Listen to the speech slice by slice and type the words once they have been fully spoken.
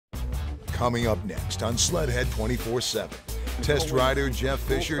Coming up next on Sledhead 24/7, test rider Jeff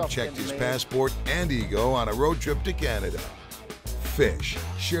Fisher checked his passport and ego on a road trip to Canada. Fish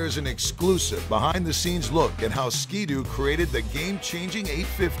shares an exclusive behind-the-scenes look at how Ski-Doo created the game-changing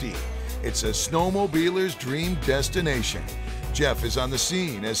 850. It's a snowmobiler's dream destination. Jeff is on the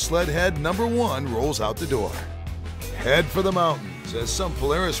scene as Sledhead #1 rolls out the door. Head for the mountains as some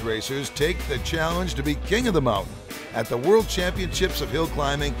Polaris racers take the challenge to be king of the mountain at the World Championships of Hill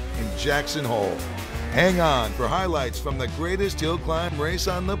Climbing in Jackson Hole. Hang on for highlights from the greatest hill climb race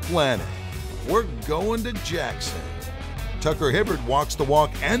on the planet. We're going to Jackson. Tucker Hibbert walks the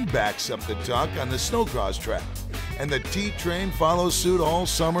walk and backs up the tuck on the snowcross track, and the T-Train follows suit all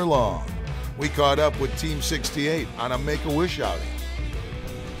summer long. We caught up with Team 68 on a Make-A-Wish outing.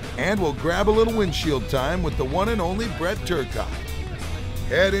 And we'll grab a little windshield time with the one and only Brett Turcotte.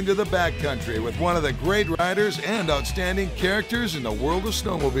 Head into the backcountry with one of the great riders and outstanding characters in the world of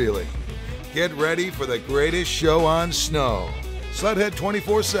snowmobiling. Get ready for the greatest show on snow. Sledhead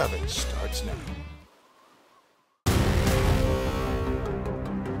 24/7 starts now.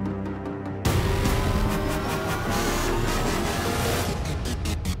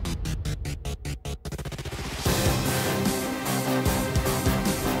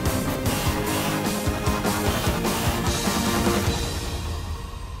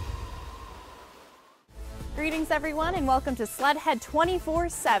 Greetings everyone and welcome to Sledhead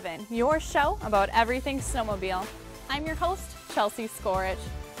 24/7, your show about everything snowmobile. I'm your host, Chelsea Skorich.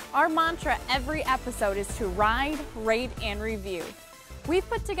 Our mantra every episode is to ride, rate, and review. We've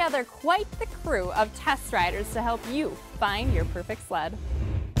put together quite the crew of test riders to help you find your perfect sled.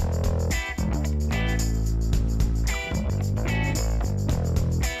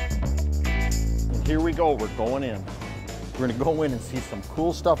 And here we go, we're going in. We're gonna go in and see some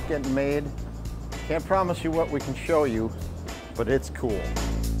cool stuff getting made. Can't promise you what we can show you, but it's cool.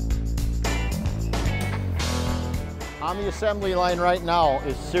 On the assembly line right now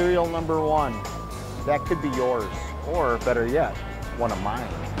is serial #1. That could be yours, or better yet, one of mine.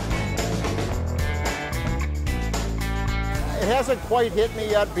 It hasn't quite hit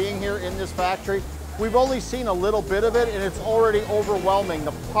me yet being here in this factory. We've only seen a little bit of it and it's already overwhelming.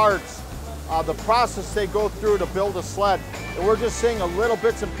 The parts, the process they go through to build a sled. And we're just seeing a little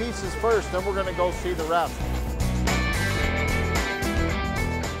bits and pieces first, then we're gonna go see the rest.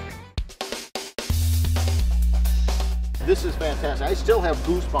 This is fantastic. I still have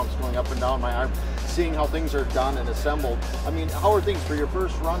goosebumps going up and down my arm, seeing how things are done and assembled. I mean, how are things for your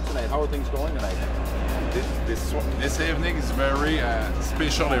first run tonight? How are things going tonight? This evening is very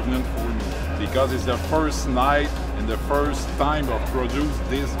special evening for me because it's the first night and the first time of produce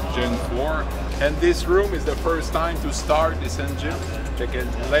this Gen 4. And this room is the first time to start this engine. Take it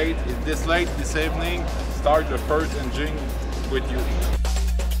late this evening, start the first engine with you.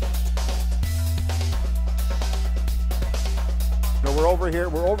 Now we're over here,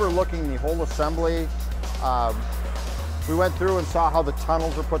 we're overlooking the whole assembly. We went through and saw how the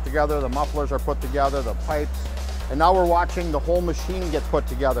tunnels are put together, the mufflers are put together, the pipes, and now we're watching the whole machine get put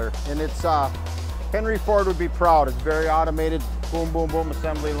together. And it's, Henry Ford would be proud. It's very automated, boom, boom, boom,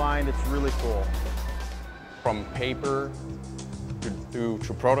 assembly line. It's really cool. From paper to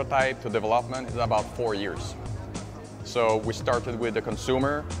prototype to development is about 4 years. So we started with the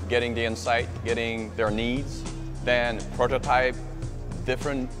consumer, getting the insight, getting their needs, then prototype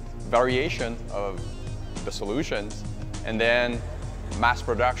different variation of the solutions, and then mass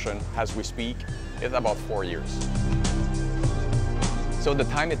production as we speak is about 4 years. So the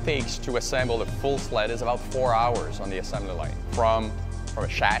time it takes to assemble a full sled is about 4 hours on the assembly line. From a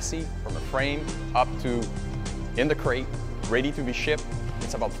chassis, from a frame, up to in the crate, ready to be shipped,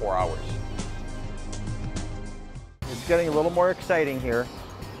 it's about 4 hours. It's getting a little more exciting here.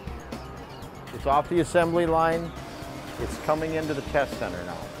 It's off the assembly line. It's coming into the test center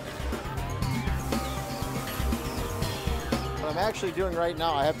now. What I'm actually doing right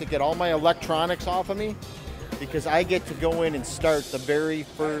now, I have to get all my electronics off of me because I get to go in and start the very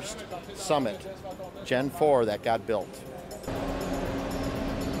first Summit, Gen 4, that got built.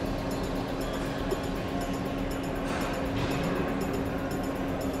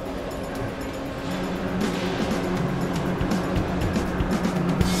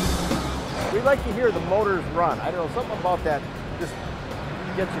 We like to hear the motors run. I don't know, something about that just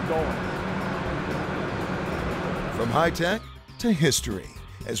gets you going. From high-tech to history,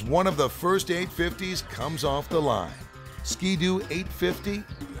 as one of the first 850s comes off the line. Ski-Doo 850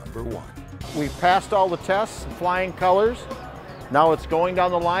 #1. We've passed all the tests, flying colors. Now it's going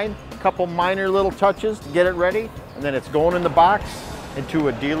down the line, a couple minor little touches to get it ready, and then it's going in the box into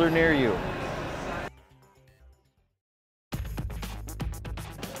a dealer near you.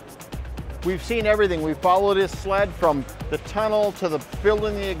 We've seen everything. We followed his sled from the tunnel to the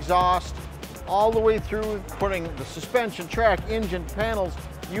building the exhaust, all the way through putting the suspension, track, engine, panels,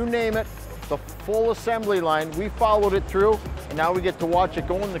 you name it, the full assembly line. We followed it through, and now we get to watch it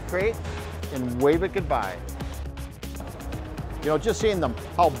go in the crate and wave it goodbye. You know, just seeing them,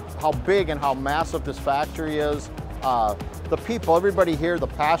 how big and how massive this factory is. The people, everybody here, the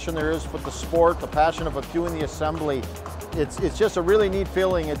passion there is for the sport, the passion of doing the assembly. It's just a really neat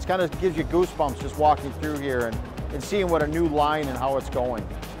feeling. It kind of gives you goosebumps just walking through here and seeing what a new line and how it's going.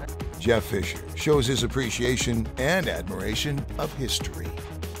 Jeff Fisher shows his appreciation and admiration of history.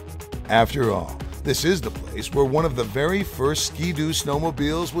 After all, this is the place where one of the very first Ski-Doo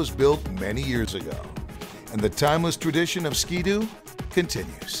snowmobiles was built many years ago. And the timeless tradition of Ski-Doo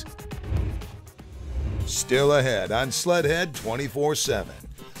continues. Still ahead on Sledhead 24/7,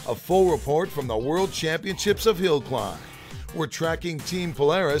 a full report from the World Championships of Hill Climb. We're tracking Team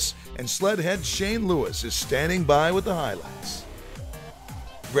Polaris, and Sledhead Shane Lewis is standing by with the highlights.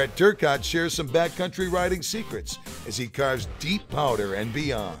 Brett Turcotte shares some backcountry riding secrets as he carves deep powder and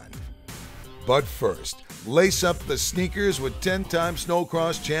beyond. But first, lace up the sneakers with 10-time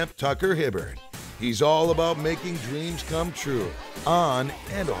snowcross champ Tucker Hibbert. He's all about making dreams come true, on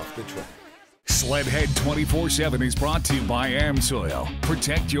and off the track. Sledhead 24/7 is brought to you by Amsoil.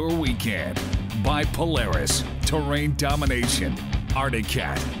 Protect your weekend. By Polaris. Terrain domination. Arctic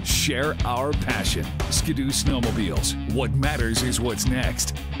Cat. Share our passion. Ski-Doo snowmobiles. What matters is what's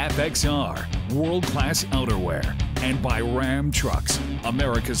next. FXR. World-class outerwear. And by Ram Trucks.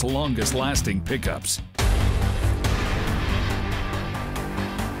 America's longest lasting pickups.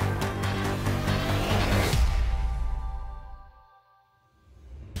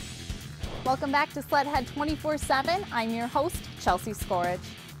 Welcome back to Sledhead 24/7. I'm your host, Chelsea Skorich.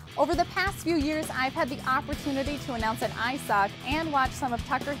 Over the past few years, I've had the opportunity to announce at ISOC and watch some of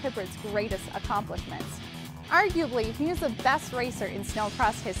Tucker Hibbert's greatest accomplishments. Arguably, he is the best racer in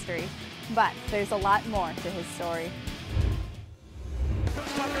snowcross history, but there's a lot more to his story.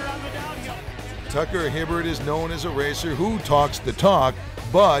 Tucker Hibbert is known as a racer who talks the talk,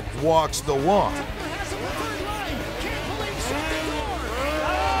 but walks the walk.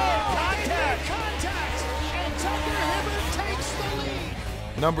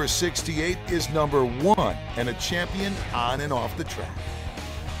 Number 68 is number 1 and a champion on and off the track.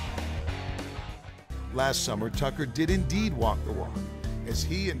 Last summer, Tucker did indeed walk the walk as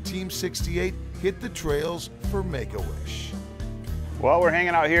he and Team 68 hit the trails for Make-A-Wish. Well, we're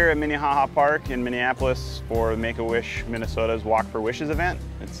hanging out here at Minnehaha Park in Minneapolis for Make-A-Wish Minnesota's Walk for Wishes event.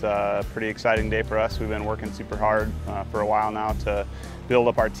 It's a pretty exciting day for us. We've been working super hard for a while now to build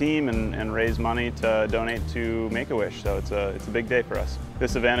up our team and raise money to donate to Make-A-Wish, so it's a big day for us.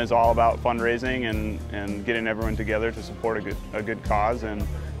 This event is all about fundraising and getting everyone together to support a good cause, and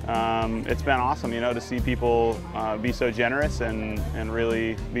it's been awesome, you know, to see people be so generous and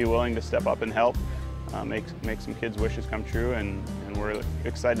really be willing to step up and help make some kids' wishes come true, and we're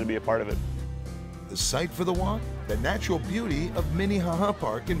excited to be a part of it. The site for the walk, the natural beauty of Minnehaha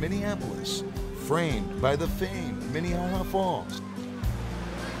Park in Minneapolis, framed by the famed Minnehaha Falls.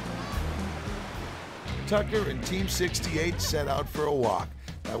 Tucker and Team 68 set out for a walk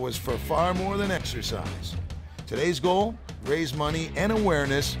that was for far more than exercise. Today's goal, raise money and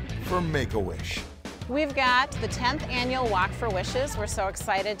awareness for Make-A-Wish. We've got the 10th annual Walk for Wishes. We're so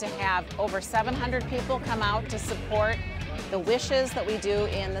excited to have over 700 people come out to support the wishes that we do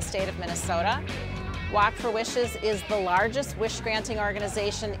in the state of Minnesota. Walk for Wishes is the largest wish-granting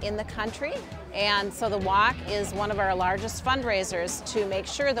organization in the country, and so the walk is one of our largest fundraisers to make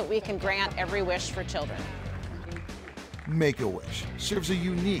sure that we can grant every wish for children. Make-A-Wish serves a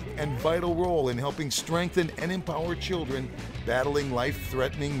unique and vital role in helping strengthen and empower children battling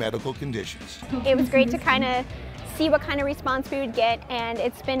life-threatening medical conditions. It was great to kind of see what kind of response we would get, and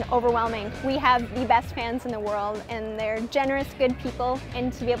it's been overwhelming. We have the best fans in the world, and they're generous, good people,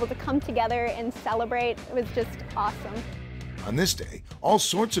 and to be able to come together and celebrate, it was just awesome. On this day, all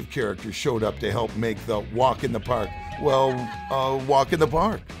sorts of characters showed up to help make the walk in the park, well, walk in the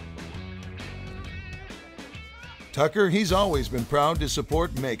park. Tucker, he's always been proud to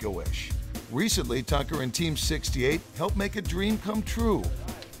support Make-A-Wish. Recently, Tucker and Team 68 helped make a dream come true.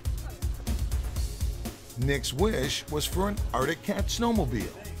 Nick's wish was for an Arctic Cat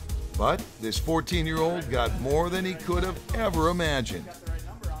snowmobile. But this 14-year-old got more than he could have ever imagined.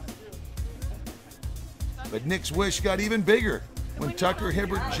 But Nick's wish got even bigger when Tucker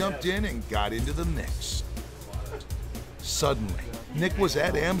Hibbert jumped in and got into the mix. Suddenly, Nick was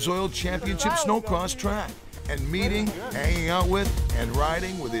at Amsoil Championship Snowcross track and meeting, hanging out with, and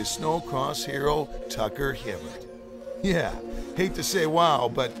riding with his snowcross hero, Tucker Hibbert. Yeah, hate to say wow,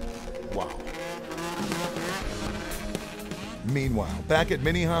 but Wow. Meanwhile, back at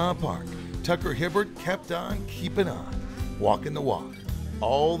Minnehaha Park, Tucker Hibbert kept on keeping on, walking the walk,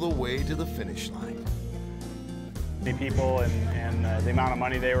 all the way to the finish line. The people and the amount of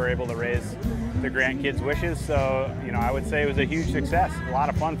money they were able to raise the grandkids' wishes. So, you know, I would say it was a huge success. A lot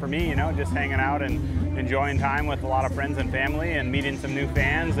of fun for me, you know, just hanging out and enjoying time with a lot of friends and family and meeting some new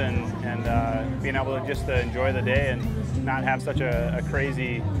fans and being able to just enjoy the day and not have such a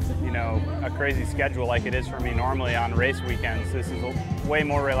crazy, you know, a crazy schedule like it is for me normally on race weekends. This is way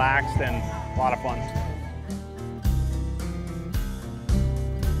more relaxed and a lot of fun.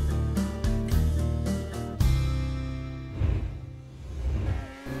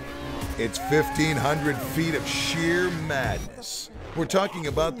 It's 1,500 feet of sheer madness. We're talking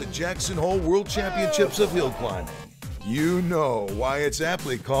about the Jackson Hole World Championships of Hill Climbing. You know why it's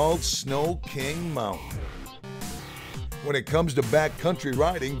aptly called Snow King Mountain. When it comes to backcountry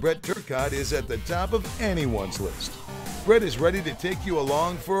riding, Brett Turcotte is at the top of anyone's list. Brett is ready to take you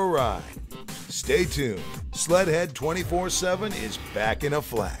along for a ride. Stay tuned. Sledhead 24/7 is back in a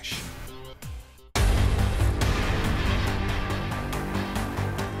flash.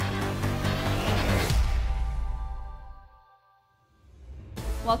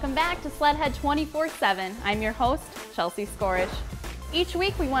 Welcome back to Sledhead 24/7. I'm your host, Chelsea Skorich. Each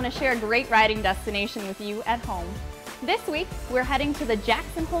week we want to share a great riding destination with you at home. This week we're heading to the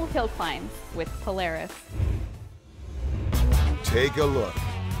Jackson Hole Hill Climbs with Polaris. Take a look,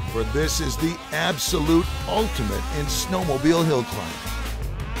 for this is the absolute ultimate in snowmobile hill climbing.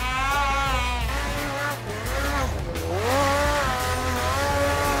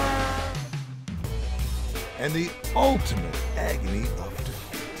 And the ultimate agony of defeat.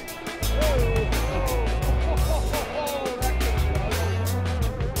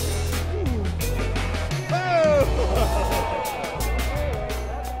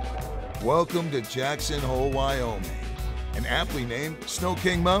 Welcome to Jackson Hole, Wyoming, and aptly named Snow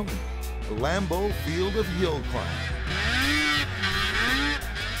King Mountain, the Lambeau Field of Hill Climbing.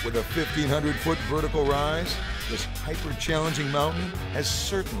 With a 1,500-foot vertical rise, this hyper-challenging mountain has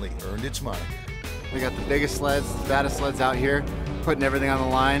certainly earned its moniker. We got the biggest sleds, the baddest sleds out here, putting everything on the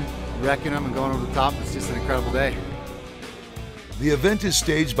line, wrecking them and going over the top. It's just an incredible day. The event is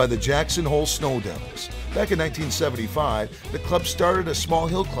staged by the Jackson Hole Snow Devils. Back in 1975, the club started a small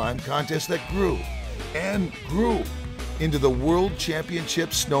hill climb contest that grew and grew into the World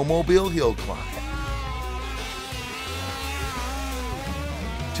Championship Snowmobile Hill Climb.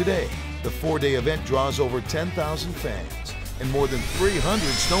 Today, the 4-day event draws over 10,000 fans and more than 300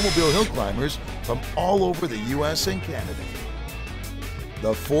 snowmobile hill climbers from all over the U.S. and Canada.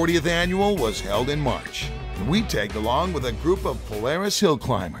 The 40th annual was held in March, and we tagged along with a group of Polaris hill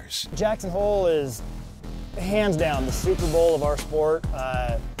climbers. Jackson Hole is hands down the Super Bowl of our sport.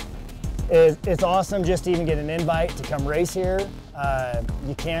 It's awesome just to even get an invite to come race here.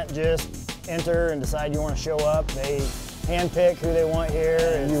 You can't just enter and decide you want to show up. They handpick who they want here,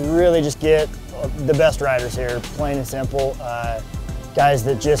 and you really just get the best riders here, plain and simple. Guys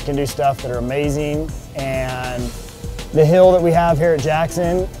that just can do stuff that are amazing, and the hill that we have here at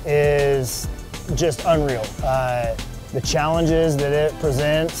Jackson is just unreal. The challenges that it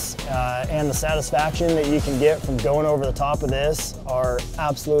presents and the satisfaction that you can get from going over the top of this are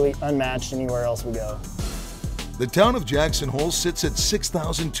absolutely unmatched anywhere else we go. The town of Jackson Hole sits at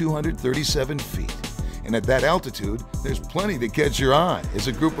 6,237 feet. And at that altitude, there's plenty to catch your eye as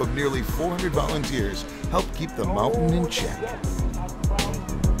a group of nearly 400 volunteers help keep the mountain in check.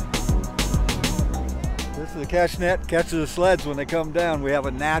 This is the catch net, catches the sleds when they come down. We have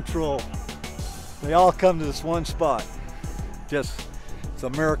a natural, they all come to this one spot. Just, it's a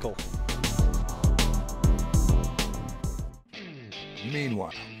miracle.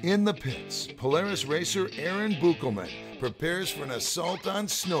 Meanwhile, in the pits, Polaris racer Aaron Buchelman prepares for an assault on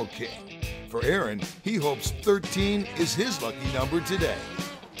Snow King. For Aaron, he hopes 13 is his lucky number today.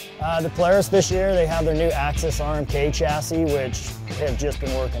 The Polaris this year, they have their new Axis RMK chassis, which have just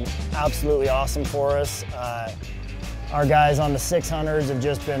been working absolutely awesome for us. Our guys on the 600s have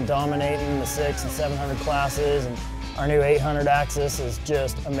just been dominating the 600 and 700 classes, and our new 800 Axis is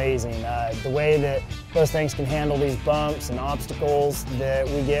just amazing. The way that those things can handle these bumps and obstacles that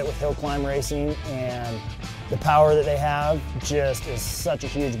we get with hill climb racing and the power that they have just is such a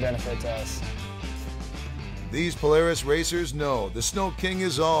huge benefit to us. These Polaris racers know the Snow King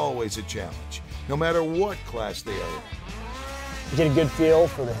is always a challenge, no matter what class they are in. You get a good feel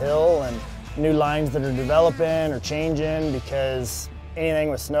for the hill and new lines that are developing or changing, because anything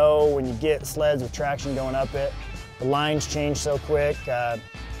with snow, when you get sleds with traction going up it, the lines change so quick.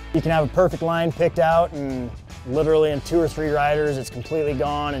 You can have a perfect line picked out and literally in 2 or 3 riders, it's completely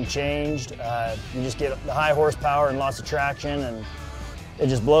gone and changed. You just get the high horsepower and lots of traction, and it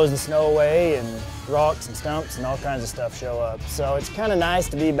just blows the snow away, and rocks and stumps and all kinds of stuff show up. So it's kind of nice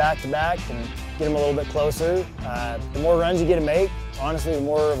to be back to back and get them a little bit closer. The more runs you get to make, honestly, the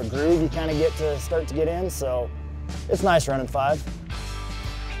more of a groove you kind of get to start to get in. So it's nice running 5.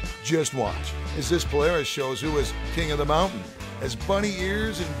 Just watch as this Polaris shows who is king of the mountain, as bunny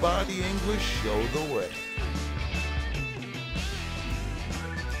ears and body English show the way.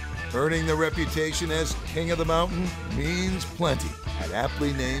 Earning the reputation as king of the mountain means plenty at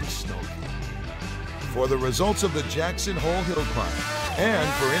aptly named Snow King. For the results of the Jackson Hole Hill Climb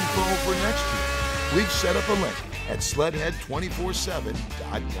and for info for next year, we've set up a link at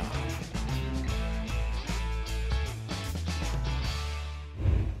Sledhead247.com.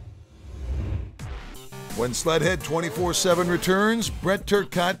 When Sledhead 24/7 returns, Brett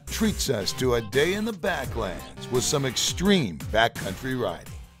Turcotte treats us to a day in the backlands with some extreme backcountry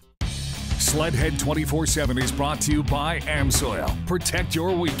riding. Sledhead 24/7 is brought to you by Amsoil. Protect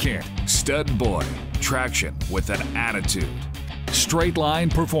your weekend. Stud Boy. Traction with an attitude. Straight Line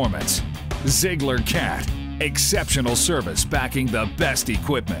Performance. Ziegler Cat. Exceptional service backing the best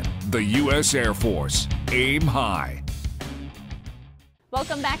equipment. The U.S. Air Force. Aim high.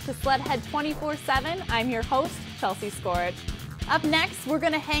 Welcome back to Sledhead 24/7. I'm your host, Chelsea Scorich. Up next, we're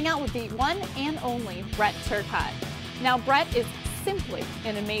going to hang out with the one and only Brett Turcotte. Now, Brett is simply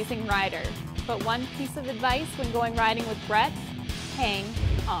an amazing rider, but one piece of advice when going riding with Brett: hang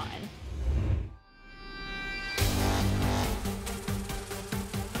on.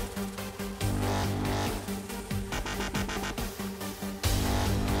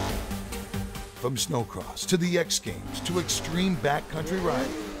 From snowcross to the X Games to extreme backcountry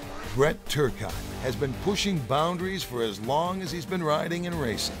riding, Brett Turcotte has been pushing boundaries for as long as he's been riding and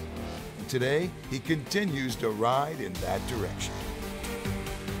racing. And today, he continues to ride in that direction.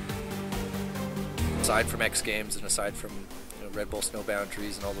 Aside from X Games and aside from Red Bull Snow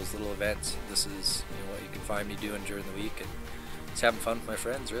Boundaries and all those little events, this is what you can find me doing during the week, and just having fun with my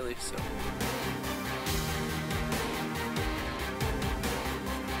friends, really. So.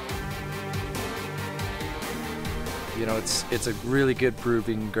 It's a really good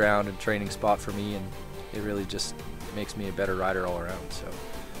proving ground and training spot for me, and it really just makes me a better rider all around. So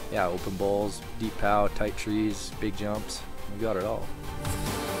yeah, open bowls, deep pow, tight trees, big jumps, we got it all.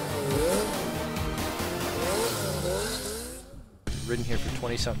 Ridden here for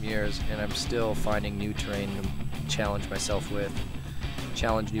 20-something years, and I'm still finding new terrain to challenge myself with,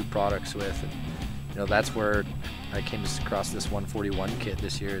 challenge new products with. And, that's where I came across this 141 kit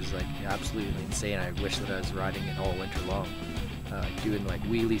this year. Is like absolutely insane. I wish that I was riding it all winter long, doing like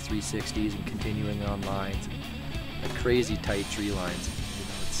wheelie 360s and continuing on lines, and crazy tight tree lines.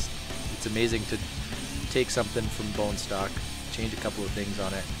 It's amazing to take something from bone stock, change a couple of things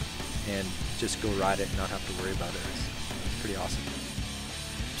on it, and just go ride it and not have to worry about it. It's pretty awesome.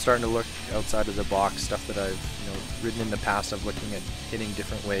 I'm starting to look outside of the box, stuff that I've ridden in the past. I'm looking at hitting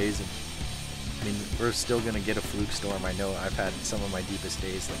different ways, and I mean, we're still going to get a fluke storm. I know I've had some of my deepest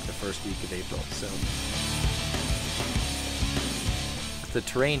days like the first week of April. So the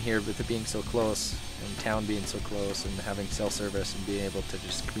terrain here, with it being so close and town being so close and having cell service and being able to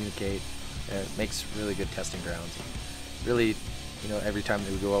just communicate, it makes really good testing grounds. Really, every time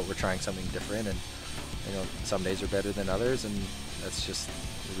that we go out, we're trying something different, and some days are better than others, and that's just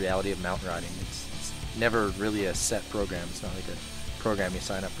the reality of mountain riding. It's never really a set program. It's not like a program you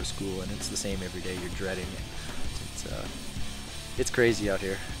sign up for school and it's the same every day. You're dreading it. It's crazy out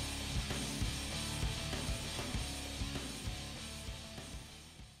here.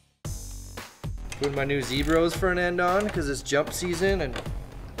 Putting my new Zebros front end on because it's jump season, and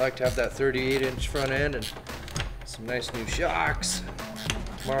I like to have that 38-inch front end and some nice new shocks.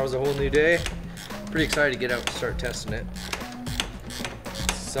 Tomorrow's a whole new day. Pretty excited to get out and start testing it.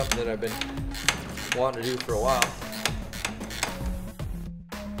 It's something that I've been wanting to do for a while.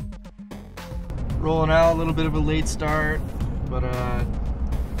 Rolling out, a little bit of a late start, but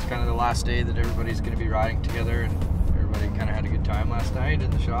it's kind of the last day that everybody's going to be riding together, and everybody kind of had a good time last night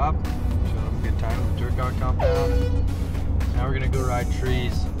in the shop. Showed them a good time at the Turcotte compound, and now we're going to go ride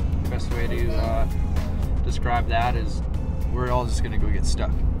trees. The best way to describe that is we're all just going to go get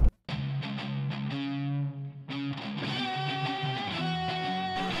stuck.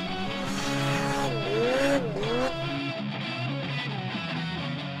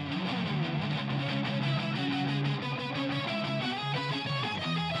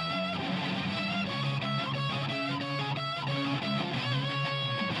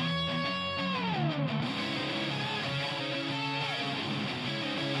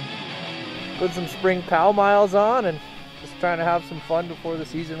 put some spring POW miles on and just trying to have some fun before the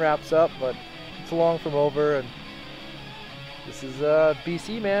season wraps up, but it's long from over, and this is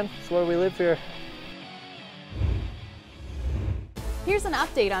BC, man. It's where we live here. Here's an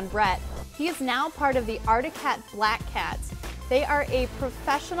update on Brett. He is now part of the Arctic Black Cats. They are a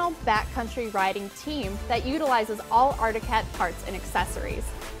professional backcountry riding team that utilizes all Arctic parts and accessories.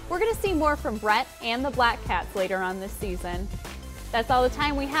 We're going to see more from Brett and the Black Cats later on this season. That's all the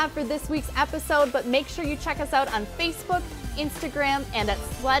time we have for this week's episode, but make sure you check us out on Facebook, Instagram, and at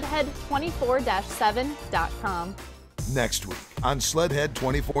sledhead24-7.com. Next week on Sledhead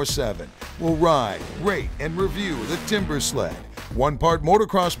 24/7, we'll ride, rate, and review the Timber Sled. 1 part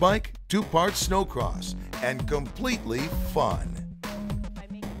motocross bike, 2 parts snowcross, and completely fun.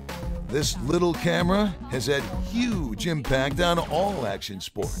 This little camera has had huge impact on all action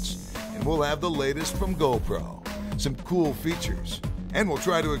sports, and we'll have the latest from GoPro, some cool features, and we'll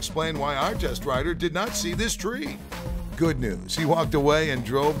try to explain why our test rider did not see this tree. Good news, he walked away and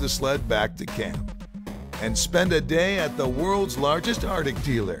drove the sled back to camp. And spend a day at the world's largest Arctic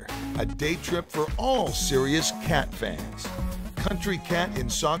dealer, a day trip for all serious cat fans. Country Cat in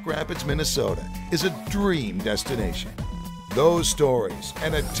Sauk Rapids, Minnesota is a dream destination. Those stories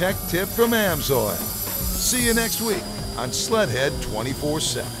and a tech tip from AMSOIL. See you next week on Sledhead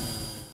 24/7.